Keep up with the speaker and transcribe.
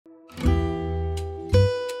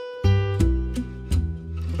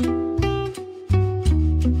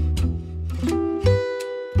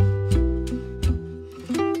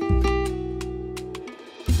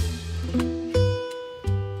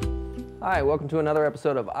Hi, welcome to another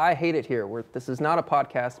episode of I Hate It Here, where this is not a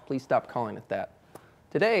podcast, please stop calling it that.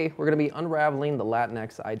 Today, we're going to be unraveling the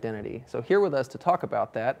Latinx identity. So here with us to talk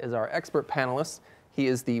about that is our expert panelist. He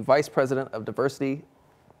is the Vice President of Diversity,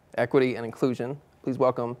 Equity, and Inclusion. Please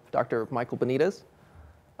welcome Dr. Michael Benitez.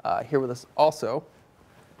 Here with us also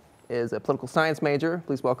is a political science major.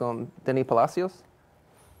 Please welcome Denny Palacios.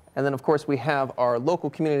 And then, of course, we have our local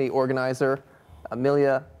community organizer,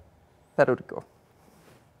 Amelia Frederico.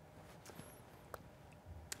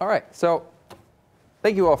 All right, so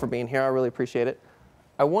thank you all for being here. I really appreciate it.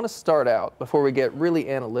 I want to start out, before we get really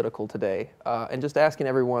analytical today, and just asking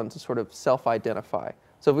everyone to sort of self-identify.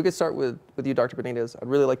 So if we could start with you, Dr. Benitez, I'd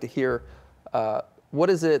really like to hear what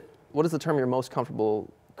is the term you're most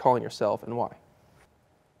comfortable calling yourself and why?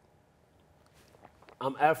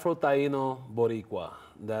 I'm Afro-Taino Boricua.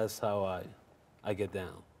 That's how I get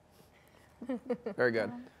down. Very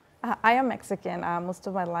good. I am Mexican most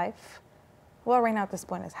of my life. Well, right now at this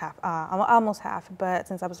point it's half, almost half, but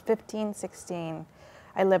since I was 15, 16,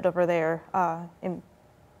 I lived over there in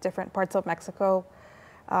different parts of Mexico.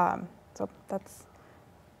 So that's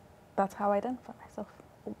how I identify myself.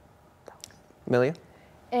 Amelia?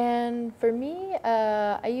 And for me,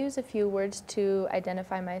 I use a few words to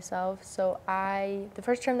identify myself. So the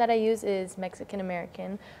first term that I use is Mexican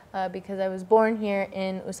American because I was born here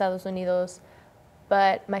in Estados Unidos,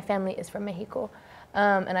 but my family is from Mexico.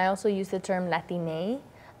 And I also use the term Latinx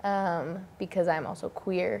because I'm also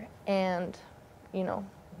queer and, you know,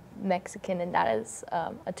 Mexican, and that is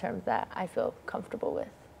a term that I feel comfortable with.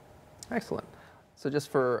 Excellent. So just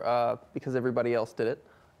for, because everybody else did it,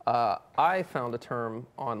 I found a term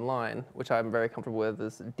online, which I'm very comfortable with,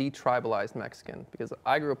 is detribalized Mexican, because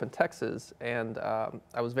I grew up in Texas, and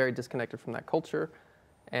I was very disconnected from that culture,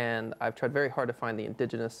 and I've tried very hard to find the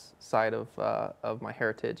indigenous side of my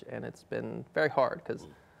heritage, and it's been very hard, because,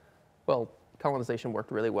 well, colonization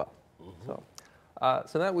worked really well. So now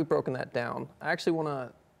that we've broken that down, I actually want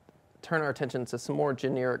to turn our attention to some more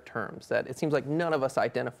generic terms that it seems like none of us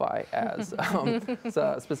identify as,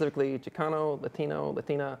 so specifically Chicano, Latino,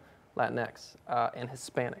 Latina, Latinx, and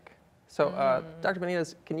Hispanic. So Dr.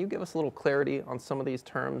 Benitez, can you give us a little clarity on some of these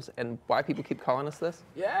terms and why people keep calling us this?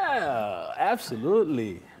 Yeah,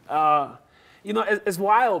 absolutely. You know, it's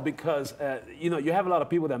wild because, you know, you have a lot of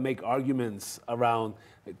people that make arguments around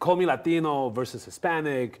call me Latino versus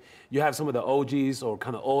Hispanic. You have some of the OGs or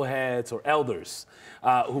kind of old heads or elders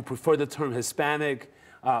who prefer the term Hispanic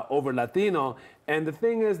over Latino. And the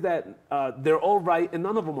thing is that they're all right and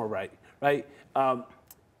none of them are right, right?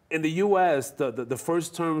 In the US, the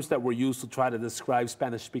first terms that were used to try to describe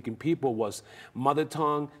Spanish-speaking people was mother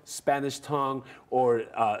tongue, Spanish tongue, or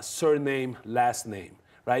surname, last name.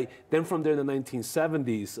 Right? Then from there in the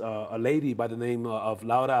 1970s, a lady by the name of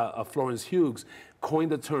Laura Florence Hughes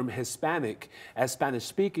coined the term Hispanic as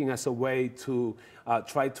Spanish-speaking as a way to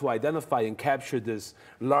try to identify and capture this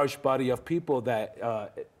large body of people that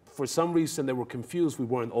for some reason they were confused we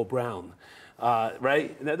weren't all brown.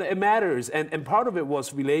 Right? It matters, and part of it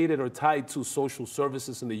was related or tied to social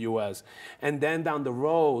services in the U.S. And then down the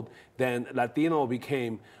road, then Latino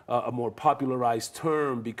became a more popularized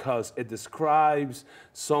term because it describes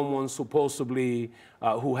someone supposedly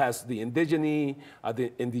who has the indigeneity,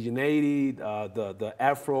 the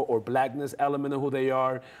Afro or blackness element of who they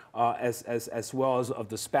are, as well as of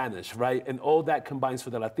the Spanish, right? And all that combines for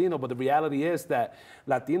the Latino, but the reality is that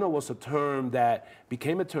Latino was a term that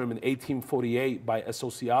became a term in 1848 by a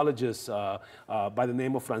sociologist by the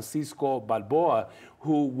name of Francisco Balboa,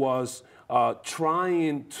 who was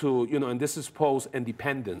trying to, you know, and this is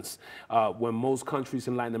post-independence, when most countries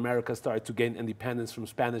in Latin America started to gain independence from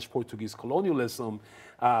Spanish-Portuguese colonialism,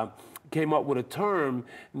 came up with a term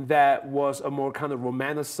that was a more kind of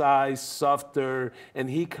romanticized, softer, and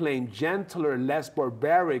he claimed gentler, less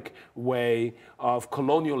barbaric way of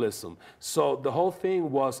colonialism. So the whole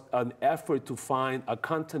thing was an effort to find a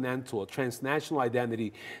continental, transnational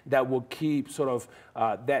identity that will keep sort of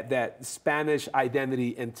that Spanish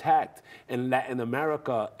identity intact in Latin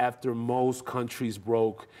America after most countries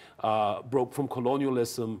broke from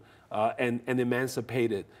colonialism and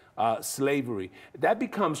emancipated slavery. That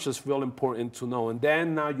becomes just real important to know. And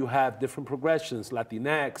then now you have different progressions,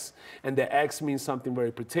 Latinx, and the X means something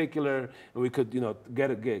very particular, and we could, you know,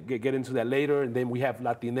 get into that later. And then we have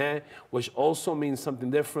Latine, which also means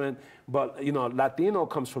something different. But, you know, Latino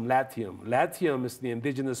comes from Latium. Latium is the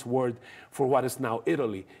indigenous word for what is now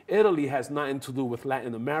Italy. Italy has nothing to do with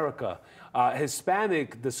Latin America.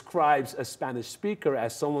 Hispanic describes a Spanish speaker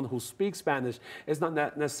as someone who speaks Spanish. It's not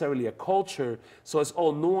necessarily a culture, so it's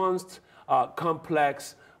all nuanced,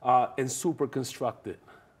 complex, and super constructed.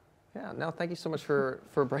 Yeah, no, thank you so much for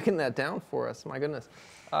breaking that down for us. My goodness.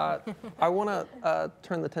 I want to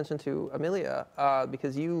turn the attention to Amelia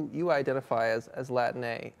because you identify as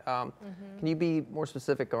Latina. Can you be more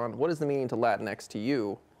specific on what is the meaning to Latinx to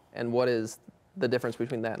you, and what is the difference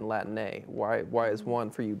between that and Latina? Why is one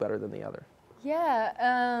for you better than the other?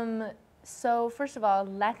 Yeah, so first of all,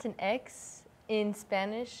 Latinx in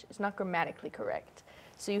Spanish is not grammatically correct.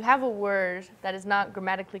 So you have a word that is not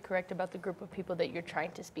grammatically correct about the group of people that you're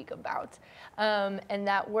trying to speak about. And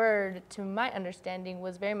that word, to my understanding,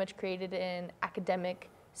 was very much created in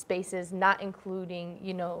academic spaces, not including,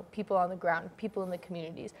 you know, people on the ground, people in the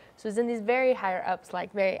communities. So it's in these very higher ups,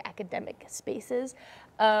 like very academic spaces.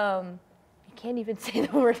 You can't even say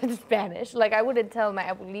the word in Spanish. Like I wouldn't tell my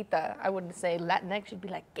abuelita, I wouldn't say Latinx, she'd be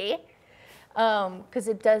like, ¿qué? Because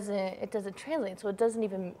it doesn't translate. So it doesn't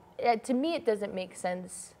even, to me, it doesn't make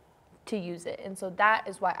sense to use it. And so that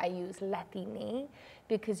is why I use Latina,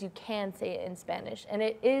 because you can say it in Spanish. And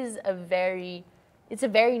it is it's a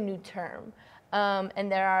very new term.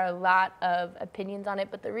 And there are a lot of opinions on it.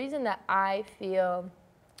 But the reason that I feel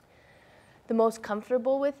the most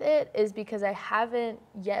comfortable with it is because I haven't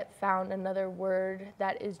yet found another word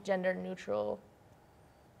that is gender neutral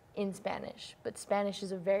in Spanish. But Spanish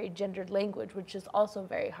is a very gendered language, which is also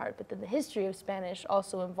very hard. But then the history of Spanish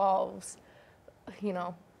also involves, you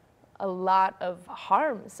know, a lot of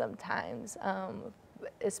harm sometimes,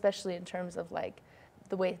 especially in terms of like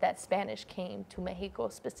the way that Spanish came to Mexico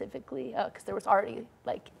specifically, because there was already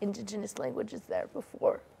like indigenous languages there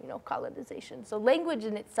before, you know, colonization. So language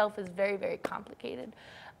in itself is very, very complicated.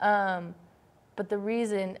 But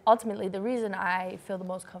ultimately the reason I feel the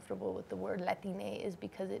most comfortable with the word Latina is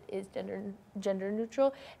because it is gender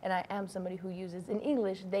neutral, and I am somebody who uses in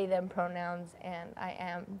English they, them pronouns, and I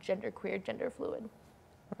am genderqueer, gender fluid.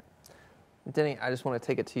 Denny, I just want to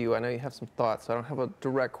take it to you. I know you have some thoughts, so I don't have a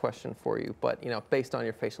direct question for you, but you know, based on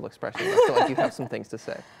your facial expression, I feel like you have some things to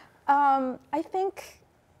say. I think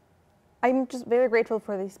I'm just very grateful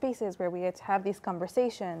for these spaces where we get to have these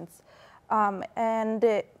conversations. And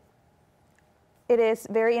it is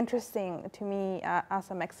very interesting to me as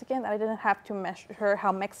a Mexican that I didn't have to measure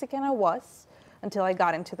how Mexican I was until I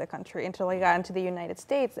got into the country, until I got into the United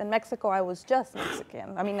States. In Mexico, I was just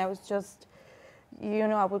Mexican. I mean, I was just, you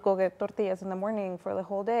know, I would go get tortillas in the morning for the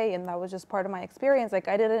whole day, and that was just part of my experience. Like,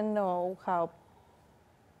 I didn't know how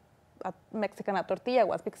a Mexican tortilla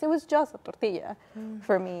was, because it was just a tortilla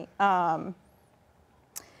for me.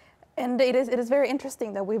 And it is very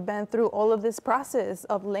interesting that we've been through all of this process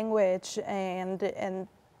of language, and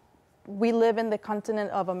we live in the continent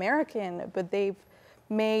of American, but they've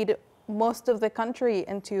made most of the country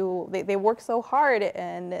into, they worked so hard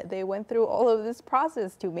and they went through all of this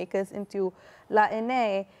process to make us into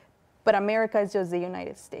Latina, but America is just the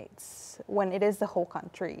United States, when it is the whole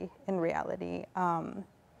country in reality.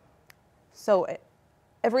 So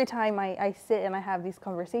every time I sit and I have these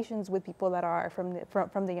conversations with people that are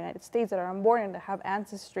from the United States, that are born and that have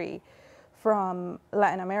ancestry from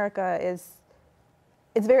Latin America, it's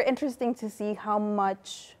very interesting to see how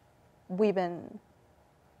much has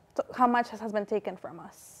been taken from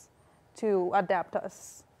us to adapt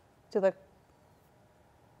us to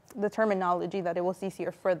the terminology that it was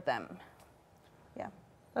easier for them. Yeah.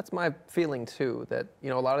 That's my feeling too, that, you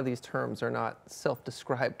know, a lot of these terms are not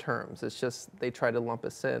self-described terms. It's just they try to lump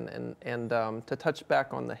us in. And to touch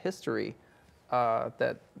back on the history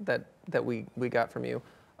that we got from you,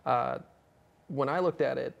 when I looked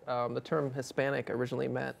at it, the term Hispanic originally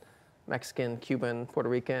meant Mexican, Cuban, Puerto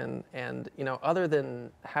Rican, and, you know, other than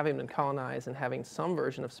having been colonized and having some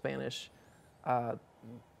version of Spanish, are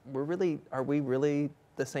we really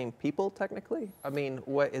the same people technically? I mean,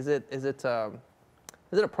 what is it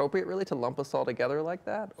appropriate really to lump us all together like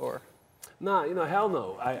that, or? No, you know, hell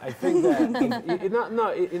no. I think that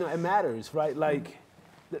it matters, right? Like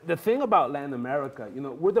the thing about Latin America, you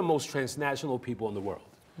know, we're the most transnational people in the world.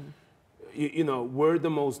 You know, we're the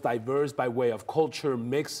most diverse by way of culture,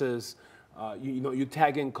 mixes. You know, you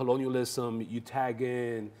tag in colonialism, you tag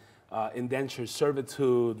in indentured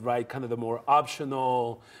servitude, right? Kind of the more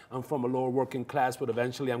optional. I'm from a lower working class, but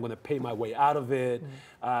eventually I'm going to pay my way out of it.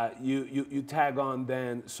 You tag on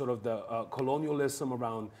then sort of the colonialism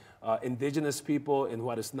around indigenous people in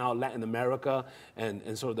what is now Latin America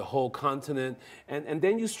and sort of the whole continent. And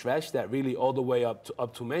then you stretch that really all the way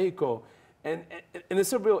up to Mexico. And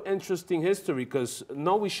it's a real interesting history, because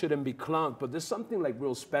no, we shouldn't be clunked, but there's something like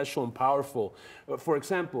real special and powerful. For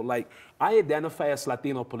example, like I identify as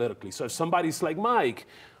Latino politically. So if somebody's like, Mike,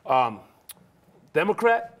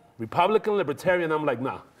 Democrat, Republican, Libertarian, I'm like,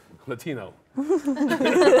 nah, Latino.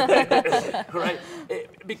 Right?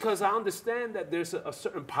 Because I understand that there's a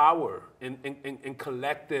certain power in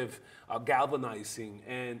collective galvanizing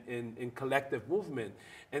and in collective movement.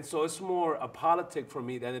 And so it's more a politic for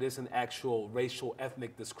me than it is an actual racial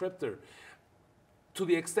ethnic descriptor. To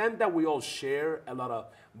the extent that we all share a lot of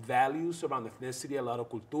values around ethnicity, a lot of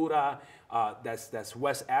cultura, that's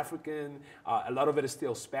West African, a lot of it is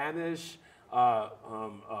still Spanish,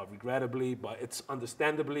 regrettably, but it's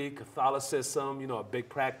understandably Catholicism, you know, a big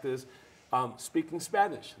practice. Speaking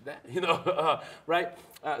Spanish, right?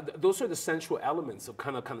 Those are the central elements of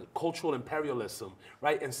kind of cultural imperialism,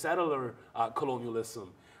 right, and settler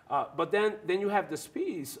colonialism. But then you have this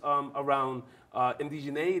piece around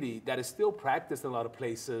indigeneity that is still practiced in a lot of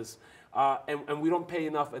places, and we don't pay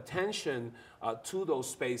enough attention to those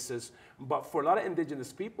spaces. But for a lot of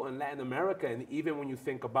indigenous people in Latin America, and even when you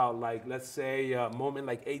think about, like, let's say a moment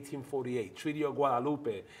like 1848, Treaty of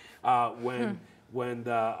Guadalupe, when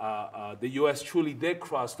the U.S. truly did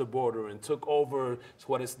cross the border and took over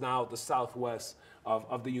what is now the southwest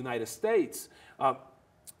of the United States.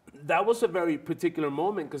 That was a very particular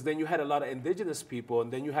moment, because then you had a lot of indigenous people,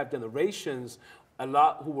 and then you have generations, a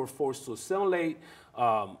lot who were forced to assimilate,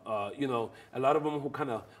 you know, a lot of them who kind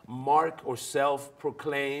of mark or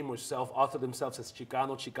self-proclaim or self-author themselves as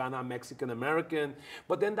Chicano, Chicana, Mexican-American.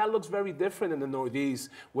 But then that looks very different in the Northeast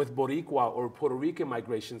with Boricua or Puerto Rican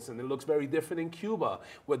migrations, and it looks very different in Cuba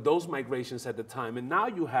with those migrations at the time. And now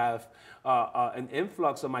you have an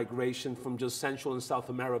influx of migration from just Central and South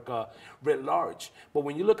America writ large. But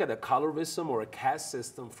when you look at a colorism or a caste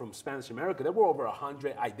system from Spanish America, there were over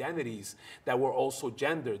 100 identities that were also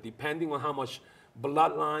gendered, depending on how much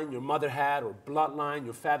bloodline your mother had or bloodline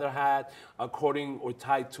your father had, according or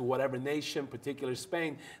tied to whatever nation, particular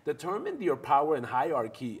Spain, determined your power and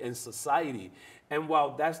hierarchy in society. And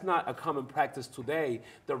while that's not a common practice today,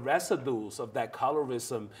 the residues of that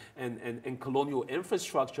colorism and colonial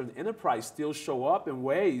infrastructure and enterprise still show up in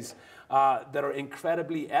ways that are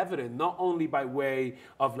incredibly evident, not only by way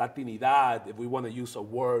of Latinidad, if we want to use a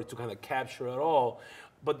word to kind of capture it all,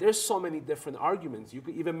 but there's so many different arguments. You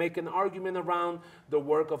could even make an argument around the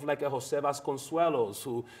work of like a Jose Vasconcelos,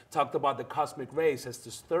 who talked about the cosmic race as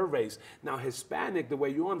this third race. Now, Hispanic, the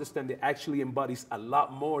way you understand it, actually embodies a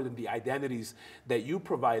lot more than the identities that you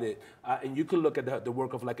provided. And you can look at the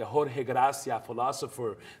work of like a Jorge Gracia,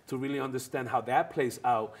 philosopher, to really understand how that plays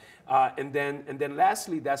out. And then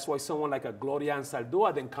lastly, that's why someone like a Gloria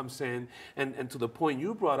Anzaldúa then comes in and to the point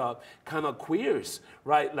you brought up, kind of queers,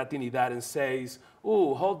 right, Latinidad, and says,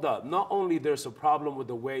 ooh, hold up. Not only there's a problem with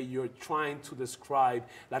the way you're trying to describe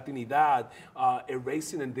Latinidad,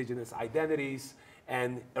 erasing indigenous identities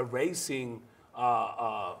and erasing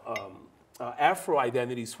Afro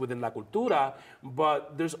identities within La Cultura,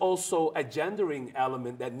 but there's also a gendering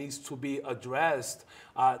element that needs to be addressed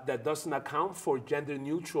that doesn't account for gender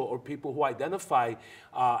neutral or people who identify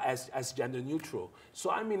as gender neutral.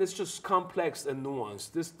 So, I mean, it's just complex and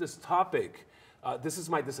nuanced. This topic, this is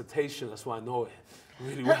my dissertation, that's why I know it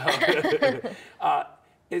really well,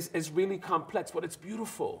 is really complex, but it's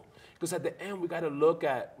beautiful. Because at the end, we got to look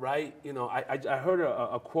at, right, you know, I heard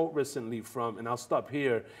a quote recently from, and I'll stop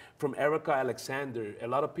here, from Erica Alexander. A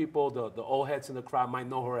lot of people, the old heads in the crowd might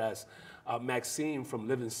know her as Maxine from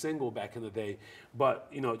Living Single back in the day. But,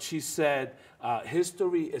 you know, she said,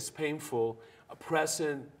 history is painful,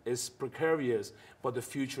 present is precarious, but the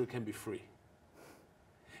future can be free.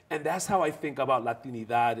 And that's how I think about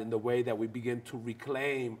Latinidad in the way that we begin to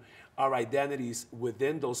reclaim our identities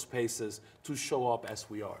within those spaces to show up as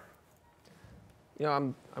we are. You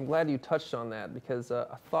know, I'm glad you touched on that, because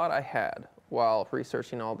a thought I had while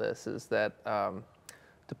researching all this is that,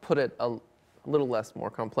 to put it a little less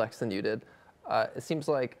more complex than you did, it seems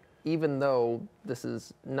like even though this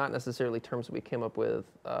is not necessarily terms that we came up with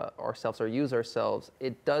ourselves or use ourselves,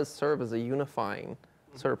 it does serve as a unifying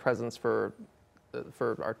sort of presence for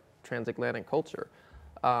our transatlantic culture.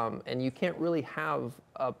 And you can't really have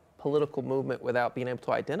a political movement without being able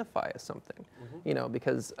to identify as something, you know,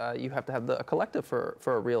 because you have to have a collective for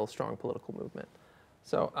a real strong political movement.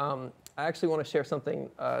 So I actually want to share something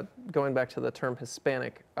going back to the term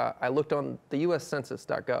Hispanic. I looked on the US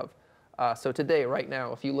Census.gov. So today, right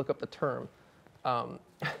now, if you look up the term,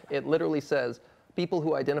 it literally says people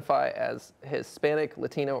who identify as Hispanic,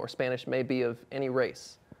 Latino, or Spanish may be of any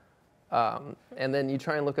race. And then you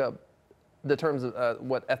try and look up the terms of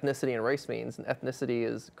what ethnicity and race means. And ethnicity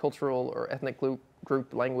is cultural or ethnic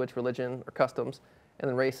group, language, religion, or customs. And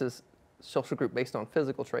then race is social group based on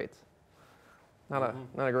physical traits. Not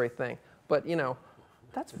a great thing. But, you know,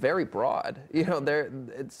 that's very broad. You know,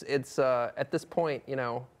 it's at this point, you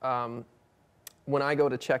know, when I go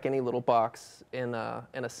to check any little box in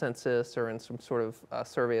a census or in some sort of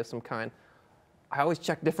survey of some kind, I always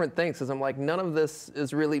check different things because I'm like, none of this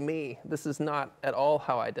is really me. This is not at all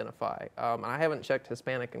how I identify. And I haven't checked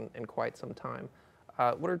Hispanic in quite some time.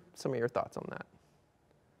 What are some of your thoughts on that?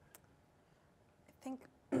 I think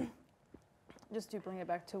just to bring it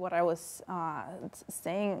back to what I was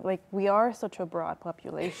saying, like we are such a broad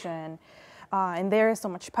population, and there is so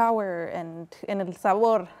much power and el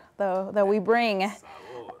sabor that we bring.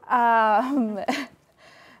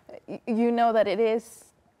 You know that it is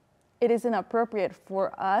inappropriate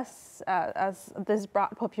for us as this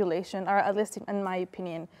broad population, or at least in my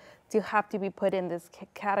opinion, to have to be put in this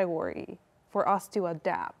category for us to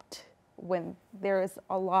adapt when there is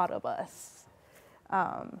a lot of us.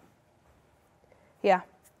 Yeah.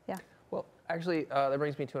 Well, actually, that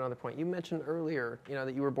brings me to another point. You mentioned earlier,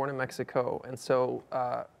 that you were born in Mexico, and so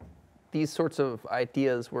these sorts of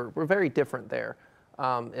ideas were very different there,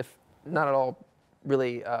 if not at all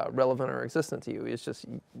really relevant or existent to you. It's just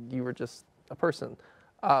you were just a person.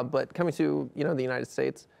 But coming to the United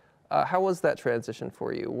States, how was that transition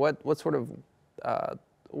for you? What sort of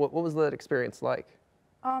what was that experience like?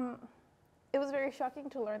 It was very shocking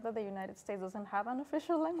to learn that the United States doesn't have an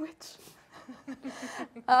official language.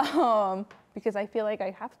 Because I feel like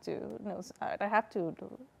I have to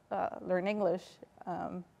learn English,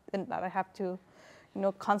 and that I have to,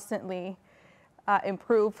 constantly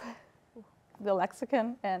improve the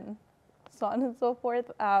lexicon and so on and so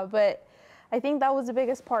forth. But I think that was the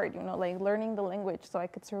biggest part, like learning the language so I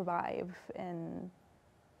could survive. And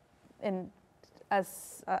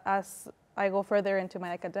as I go further into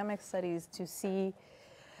my academic studies, to see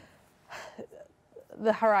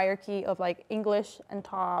the hierarchy of like English on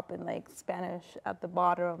top and like Spanish at the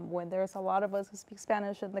bottom, when there's a lot of us who speak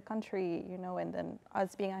Spanish in the country, and then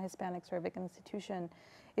us being a Hispanic Cervic institution,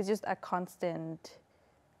 is just a constant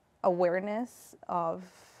awareness of,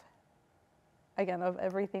 again, of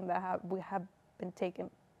everything that we have been taken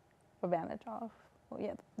advantage of.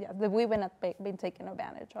 Well, that we've been taken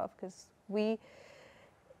advantage of, because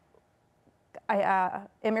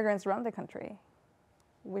immigrants run the country.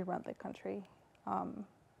 We run the country.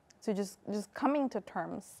 So just coming to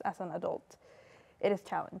terms as an adult, it is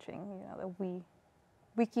challenging. That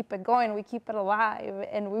we keep it going, we keep it alive,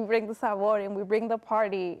 and we bring the sabor and we bring the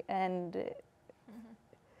party, and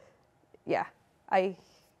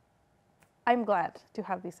I'm glad to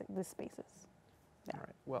have these spaces. Yeah. All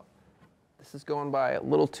right. Well, this is going by a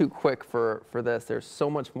little too quick for this. There's so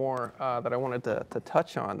much more that I wanted to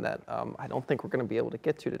touch on that I don't think we're going to be able to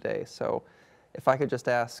get to today. So if I could just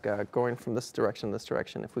ask, going from this direction,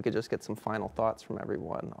 if we could just get some final thoughts from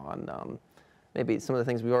everyone on maybe some of the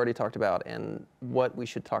things we've already talked about and what we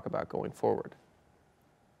should talk about going forward.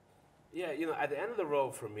 Yeah, at the end of the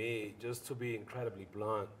road for me, just to be incredibly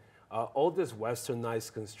blunt, all these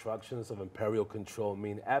westernized constructions of imperial control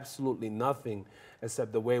mean absolutely nothing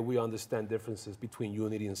except the way we understand differences between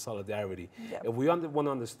unity and solidarity. Yep. If we want to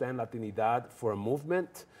understand Latinidad for a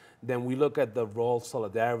movement, then we look at the role of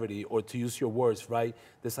solidarity, or to use your words, right,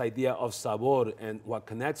 this idea of sabor and what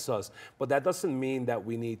connects us. But that doesn't mean that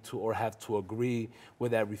we need to or have to agree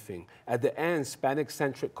with everything. At the end,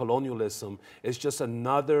 Hispanic-centric colonialism is just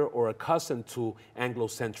another or a cousin to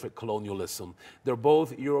Anglo-centric colonialism. They're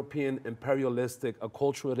both European imperialistic,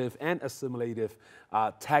 acculturative, and assimilative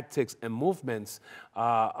tactics and movements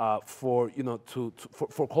for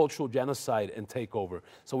cultural genocide and takeover.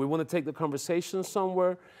 So we want to take the conversation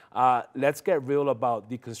somewhere. Let's get real about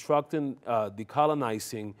deconstructing,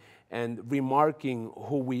 decolonizing, and remarking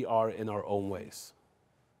who we are in our own ways.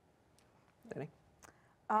 Denny?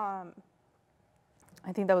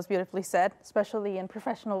 I think that was beautifully said, especially in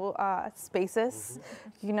professional spaces.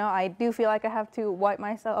 Mm-hmm. I do feel like I have to wipe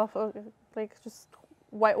myself, just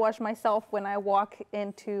whitewash myself when I walk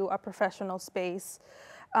into a professional space.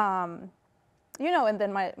 And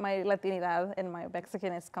then my Latinidad and my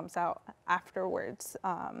Mexicanness comes out afterwards.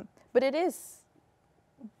 But it is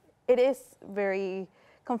very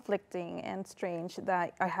conflicting and strange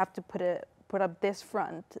that I have to put up this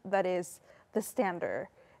front that is the standard,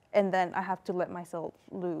 and then I have to let myself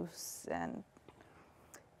loose. And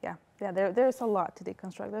there's a lot to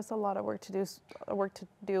deconstruct. There's a lot of work to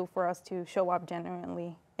do for us to show up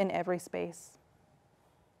genuinely in every space.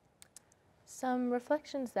 Some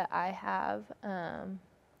reflections that I have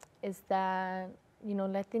is that,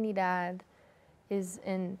 Latinidad is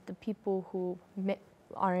in the people who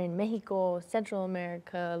are in Mexico, Central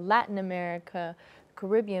America, Latin America,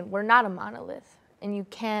 Caribbean. We're not a monolith. and you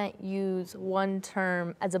can't use one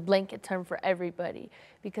term as a blanket term for everybody,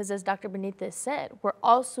 because as Dr. Benitez said, we're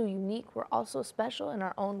all so unique, we're all so special in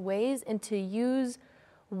our own ways, and to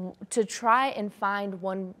try and find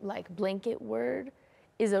one like blanket word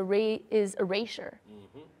is erasure,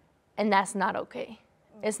 and that's not okay.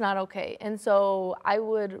 It's not okay. And so I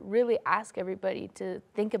would really ask everybody to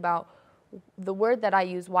think about the word that I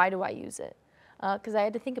use, why do I use it? Because I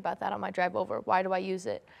had to think about that on my drive over. Why do I use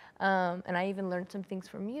it? And I even learned some things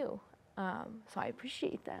from you. So I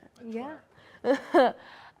appreciate that. Yeah.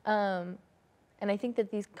 And I think that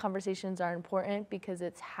these conversations are important because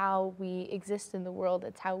it's how we exist in the world.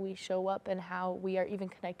 It's how we show up and how we are even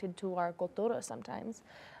connected to our cultura sometimes.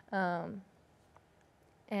 And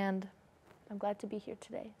I'm glad to be here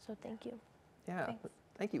today. So thank you. Yeah. Thanks.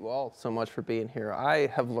 Thank you all so much for being here. I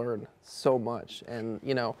have learned so much, and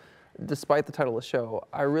despite the title of the show,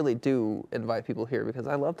 I really do invite people here because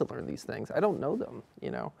I love to learn these things. I don't know them,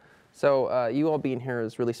 So you all being here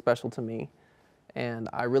is really special to me, and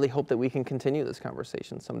I really hope that we can continue this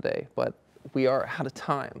conversation someday. But we are out of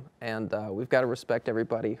time, and we've got to respect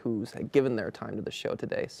everybody who's given their time to the show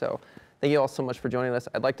today. So thank you all so much for joining us.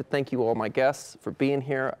 I'd like to thank you all, my guests, for being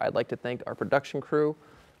here. I'd like to thank our production crew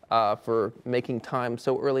for making time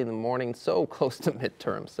so early in the morning, so close to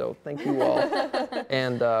midterm. So thank you all.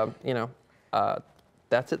 And,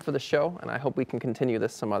 that's it for the show, and I hope we can continue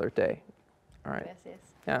this some other day. All right. Yes.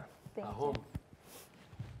 Yeah. Thank you. Home.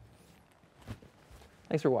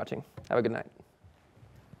 Thanks for watching. Have a good night.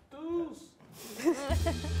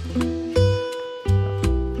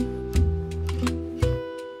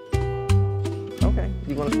 Okay.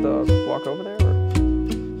 You want us to walk over there,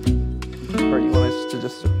 or you want us to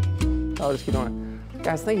just? I'll just keep going.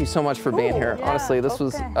 Guys, thank you so much for being here. Yeah, Honestly, this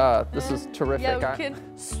was terrific. Yeah, we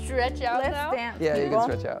can stretch out Let's now. dance. Yeah, you people.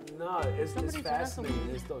 can stretch out. No, it's Somebody's fascinating.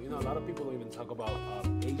 It's though, a lot of people don't even talk about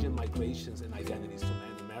Asian migrations and identities to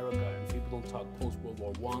Latin America, and people don't talk post-World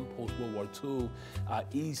War I, post-World War II,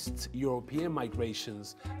 East European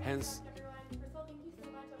migrations, hence